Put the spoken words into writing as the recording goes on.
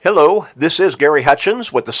Hello, this is Gary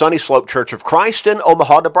Hutchins with the Sunny Slope Church of Christ in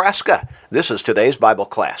Omaha, Nebraska. This is today's Bible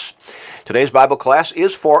class. Today's Bible class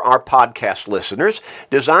is for our podcast listeners,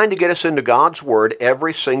 designed to get us into God's Word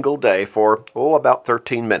every single day for, about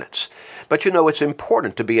 13 minutes. But it's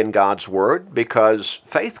important to be in God's Word because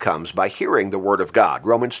faith comes by hearing the Word of God.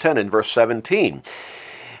 Romans 10 and verse 17.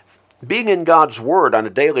 Being in God's Word on a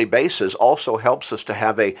daily basis also helps us to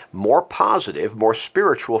have a more positive, more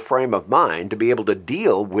spiritual frame of mind to be able to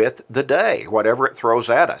deal with the day, whatever it throws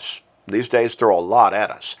at us. These days throw a lot at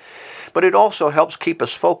us. But it also helps keep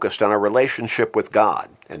us focused on our relationship with God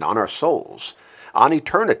and on our souls, on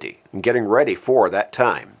eternity, and getting ready for that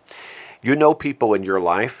time. You know people in your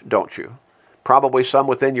life, don't you? Probably some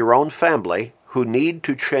within your own family who need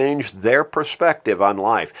to change their perspective on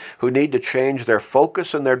life, who need to change their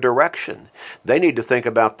focus and their direction. They need to think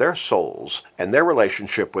about their souls and their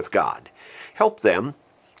relationship with God. Help them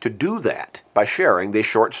to do that by sharing these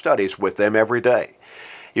short studies with them every day.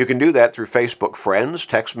 You can do that through Facebook friends,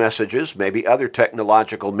 text messages, maybe other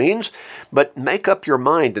technological means, but make up your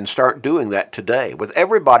mind and start doing that today with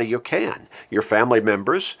everybody you can. Your family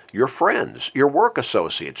members, your friends, your work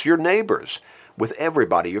associates, your neighbors, with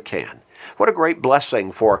everybody you can. What a great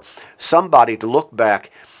blessing for somebody to look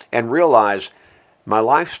back and realize my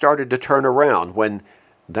life started to turn around when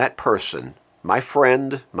that person, my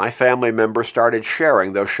friend, my family member, started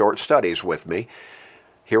sharing those short studies with me.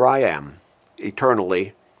 Here I am,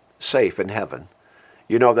 eternally safe in heaven.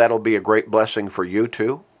 That'll be a great blessing for you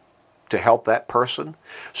too, to help that person.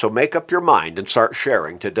 So make up your mind and start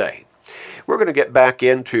sharing today. We're going to get back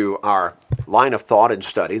into our line of thought and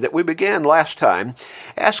study that we began last time,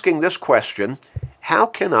 asking this question: how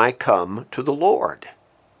can I come to the Lord?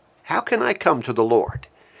 How can I come to the Lord?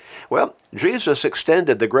 Well, Jesus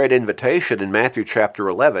extended the great invitation in Matthew chapter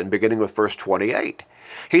 11, beginning with verse 28.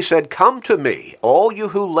 He said, "Come to me, all you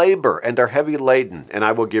who labor and are heavy laden, and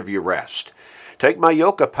I will give you rest. Take my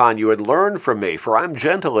yoke upon you and learn from me, for I am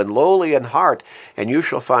gentle and lowly in heart, and you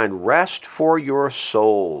shall find rest for your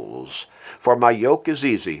souls. For my yoke is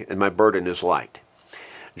easy and my burden is light."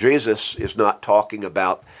 Jesus is not talking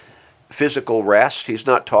about physical rest. He's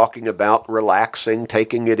not talking about relaxing,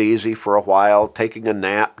 taking it easy for a while, taking a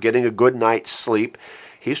nap, getting a good night's sleep.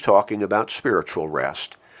 He's talking about spiritual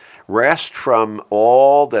rest. Rest from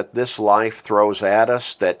all that this life throws at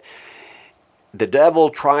us, that the devil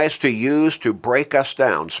tries to use to break us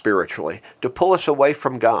down spiritually, to pull us away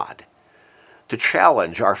from God, to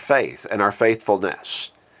challenge our faith and our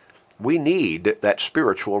faithfulness. We need that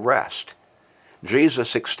spiritual rest.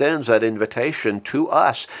 Jesus extends that invitation to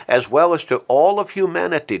us as well as to all of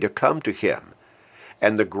humanity to come to Him.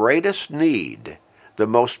 And the greatest need, the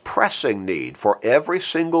most pressing need for every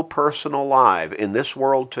single person alive in this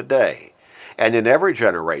world today and in every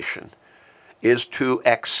generation is to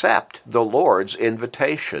accept the Lord's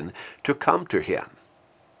invitation to come to Him.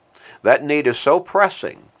 That need is so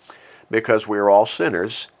pressing because we are all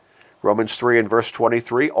sinners. Romans 3 and verse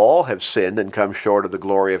 23, all have sinned and come short of the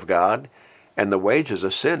glory of God, and the wages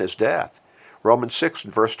of sin is death. Romans 6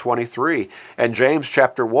 and verse 23, and James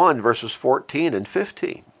chapter 1 verses 14 and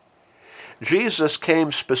 15. Jesus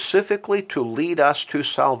came specifically to lead us to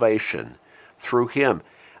salvation through Him.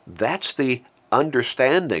 That's the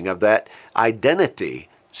understanding of that identity,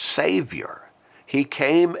 Savior. He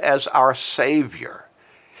came as our Savior.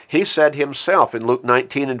 He said Himself in Luke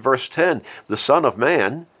 19 and verse 10, the Son of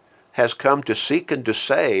Man has come to seek and to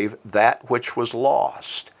save that which was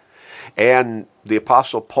lost. And the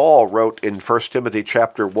Apostle Paul wrote in 1 Timothy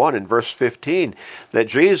chapter 1 and verse 15 that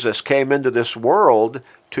Jesus came into this world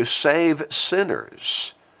to save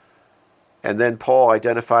sinners. And then Paul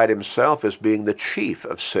identified himself as being the chief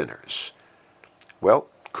of sinners. Well,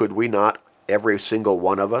 could we not, every single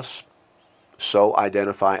one of us, so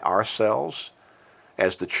identify ourselves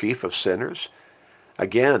as the chief of sinners?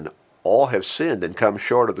 Again, all have sinned and come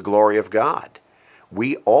short of the glory of God.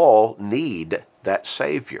 We all need that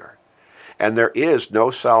Savior. And there is no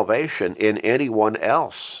salvation in anyone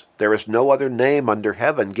else. There is no other name under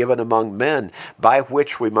heaven given among men by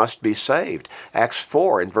which we must be saved. Acts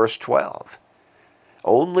 4 and verse 12.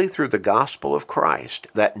 Only through the gospel of Christ,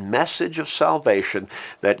 that message of salvation,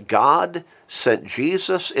 that God sent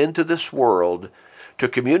Jesus into this world to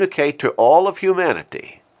communicate to all of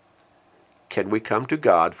humanity, can we come to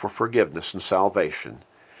God for forgiveness and salvation.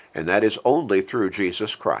 And that is only through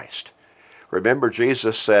Jesus Christ. Remember,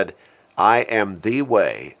 Jesus said, "I am the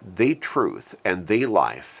way, the truth, and the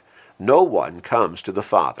life. No one comes to the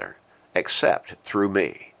Father except through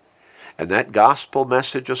me." And that gospel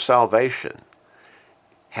message of salvation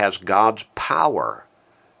has God's power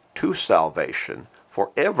to salvation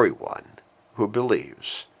for everyone who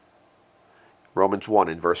believes. Romans 1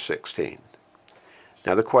 and verse 16.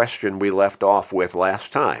 Now the question we left off with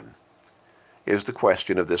last time is the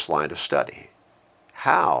question of this line of study.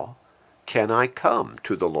 How can I come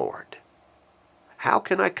to the Lord? How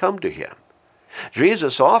can I come to him?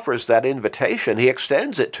 Jesus offers that invitation. He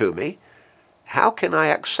extends it to me. How can I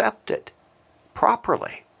accept it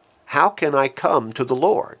properly? How can I come to the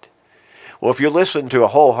Lord? Well, if you listen to a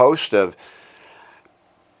whole host of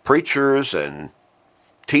preachers and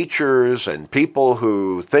teachers and people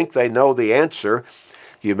who think they know the answer,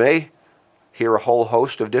 you may hear a whole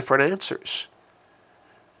host of different answers.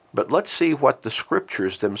 But let's see what the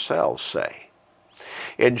Scriptures themselves say.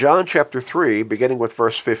 In John chapter 3, beginning with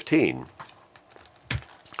verse 15,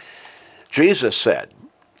 Jesus said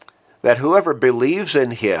that whoever believes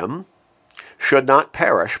in him should not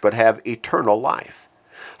perish but have eternal life.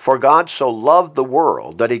 For God so loved the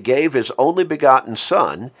world that he gave his only begotten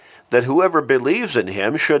Son, that whoever believes in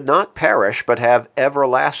him should not perish but have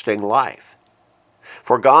everlasting life.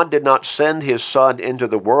 For God did not send his Son into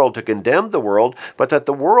the world to condemn the world, but that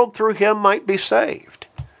the world through him might be saved.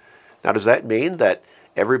 Now, does that mean that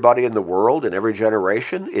everybody in the world in every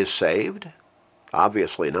generation is saved?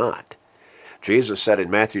 Obviously not. Jesus said in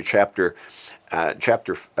Matthew chapter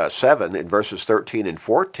 7, in verses 13 and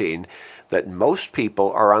 14, that most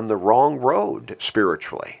people are on the wrong road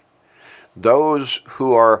spiritually. Those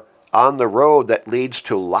who are on the road that leads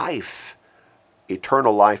to life,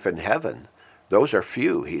 eternal life in heaven, those are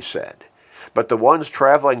few, he said. But the ones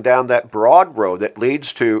traveling down that broad road that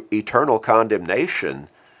leads to eternal condemnation,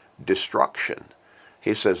 destruction,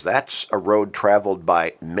 he says that's a road traveled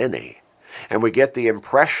by many. And we get the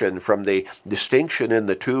impression from the distinction in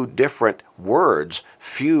the two different words,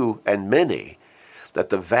 few and many, that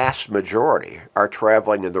the vast majority are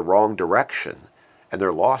traveling in the wrong direction and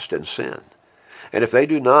they're lost in sin. And if they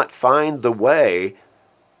do not find the way,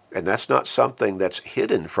 and that's not something that's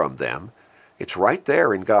hidden from them, it's right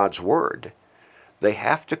there in God's Word, they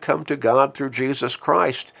have to come to God through Jesus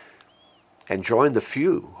Christ and join the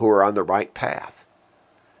few who are on the right path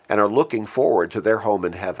and are looking forward to their home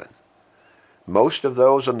in heaven. Most of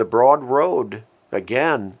those on the broad road,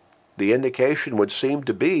 again, the indication would seem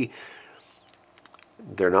to be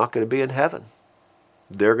they're not going to be in heaven.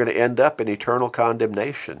 They're going to end up in eternal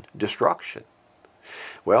condemnation, destruction.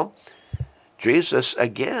 Well, Jesus,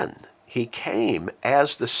 again, he came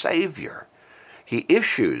as the Savior. He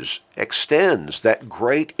extends that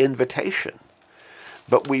great invitation.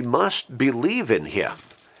 But we must believe in him.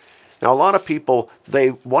 Now, a lot of people,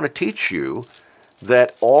 they want to teach you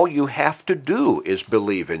that all you have to do is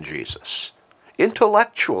believe in Jesus.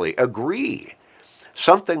 Intellectually agree.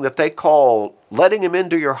 Something that they call letting him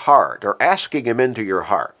into your heart or asking him into your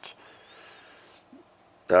heart.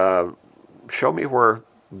 Show me where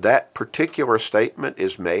that particular statement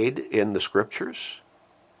is made in the Scriptures.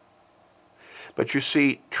 But you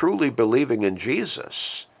see, truly believing in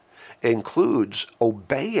Jesus includes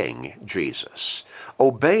obeying Jesus,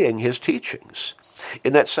 obeying his teachings.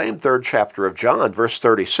 In that same 3rd chapter of John, verse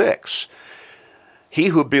 36, he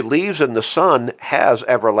who believes in the Son has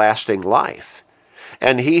everlasting life,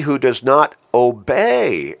 and he who does not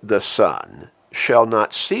obey the Son shall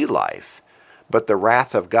not see life, but the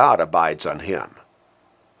wrath of God abides on him.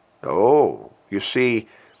 Oh, you see,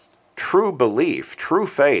 true belief, true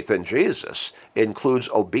faith in Jesus includes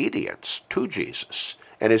obedience to Jesus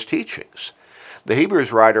and his teachings. The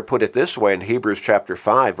Hebrews writer put it this way in Hebrews chapter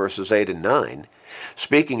 5, verses 8 and 9.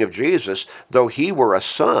 Speaking of Jesus, though he were a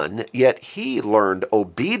son, yet he learned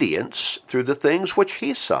obedience through the things which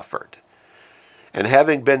he suffered. And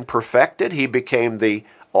having been perfected, he became the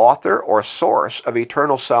author or source of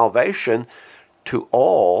eternal salvation to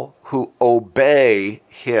all who obey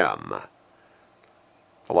him.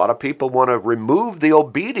 A lot of people want to remove the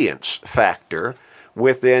obedience factor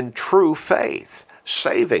within true faith,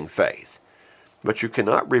 saving faith. But you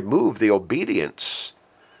cannot remove the obedience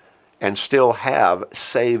and still have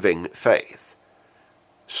saving faith.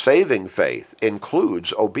 Saving faith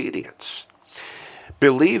includes obedience.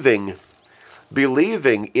 Believing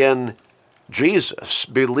in Jesus,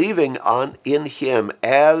 believing in him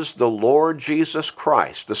as the Lord Jesus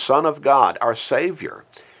Christ, the Son of God, our Savior,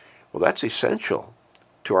 well, that's essential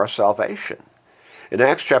to our salvation. In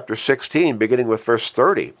Acts chapter 16, beginning with verse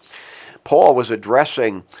 30, Paul was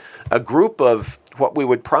addressing a group of what we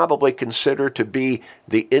would probably consider to be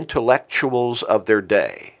the intellectuals of their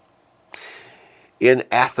day. In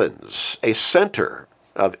Athens, a center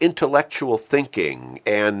of intellectual thinking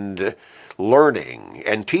and learning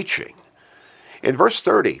and teaching. In verse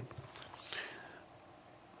 30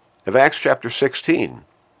 of Acts chapter 16,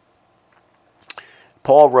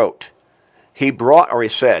 Paul wrote, he brought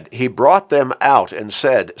them out and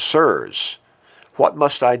said, Sirs, what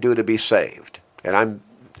must I do to be saved? And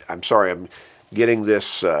I'm sorry, I'm getting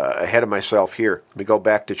this ahead of myself here. Let me go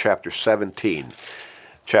back to chapter 17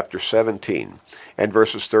 and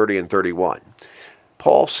verses 30 and 31.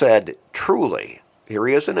 Paul said, truly, here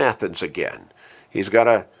he is in Athens again. He's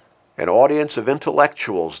got an audience of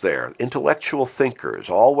intellectuals there, intellectual thinkers,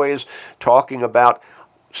 always talking about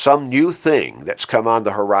some new thing that's come on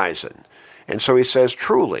the horizon. And so he says,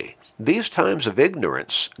 truly, these times of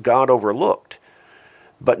ignorance God overlooked,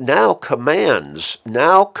 but now commands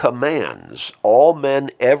all men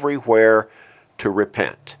everywhere to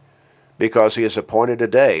repent, because he has appointed a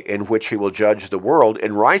day in which he will judge the world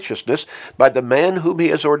in righteousness by the man whom he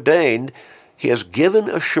has ordained. He has given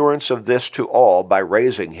assurance of this to all by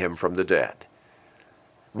raising him from the dead.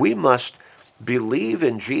 We must believe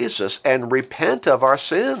in Jesus and repent of our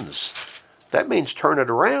sins. That means turn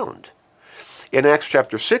it around. In Acts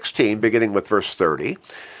chapter 16, beginning with verse 30,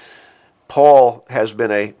 Paul has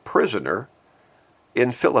been a prisoner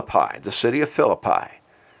in Philippi, the city of Philippi.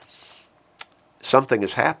 Something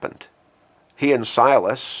has happened. He and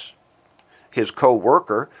Silas, his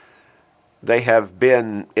co-worker, they have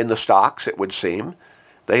been in the stocks, it would seem.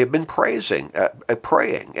 They have been praying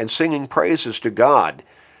and singing praises to God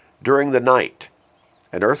during the night.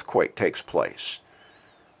 An earthquake takes place.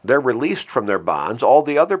 They're released from their bonds. All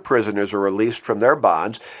the other prisoners are released from their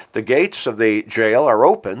bonds. The gates of the jail are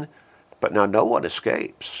open, but now no one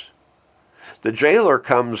escapes. The jailer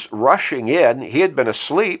comes rushing in. He had been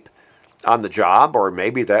asleep on the job, or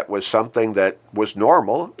maybe that was something that was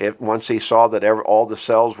normal. Once he saw that all the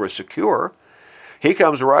cells were secure, he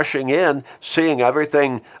comes rushing in, seeing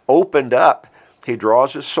everything opened up. He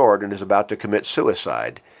draws his sword and is about to commit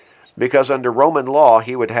suicide, because under Roman law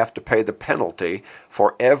he would have to pay the penalty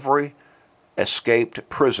for every escaped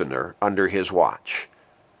prisoner under his watch.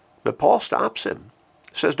 But Paul stops him,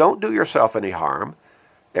 says, don't do yourself any harm.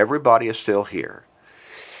 Everybody is still here.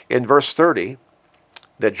 In verse 30,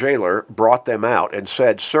 the jailer brought them out and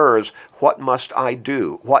said, Sirs, what must I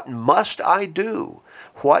do? What must I do?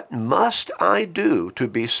 What must I do to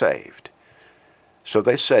be saved? So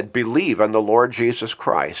they said, believe on the Lord Jesus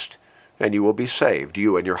Christ, and you will be saved,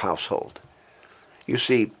 you and your household. You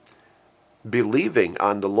see, believing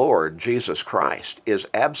on the Lord Jesus Christ is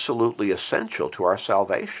absolutely essential to our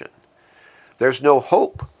salvation. There's no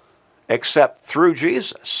hope except through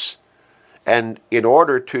Jesus. And in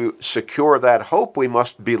order to secure that hope, we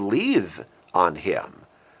must believe on him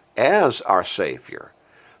as our Savior,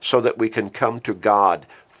 so that we can come to God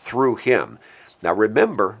through him. Now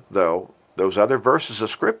remember, though, those other verses of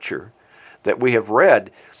Scripture that we have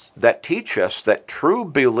read that teach us that true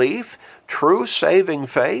belief, true saving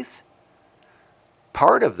faith,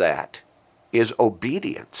 part of that is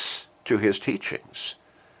obedience to his teachings.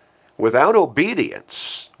 Without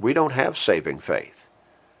obedience, we don't have saving faith.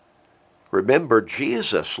 Remember,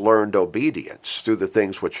 Jesus learned obedience through the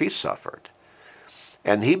things which he suffered,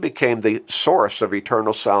 and he became the source of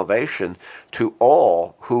eternal salvation to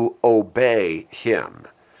all who obey him.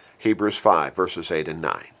 Hebrews 5, verses 8 and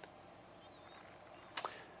 9.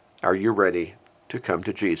 Are you ready to come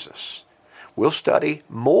to Jesus? We'll study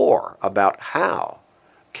more about how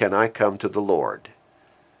can I come to the Lord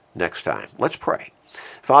next time. Let's pray.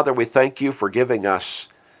 Father, we thank you for giving us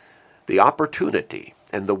the opportunity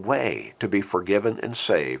and the way to be forgiven and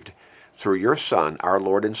saved through your Son, our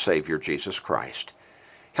Lord and Savior, Jesus Christ.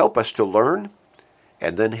 Help us to learn,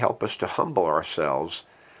 and then help us to humble ourselves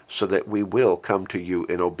so that we will come to you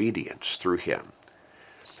in obedience through him.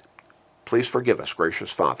 Please forgive us,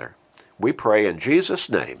 gracious Father. We pray in Jesus'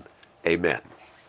 name, amen.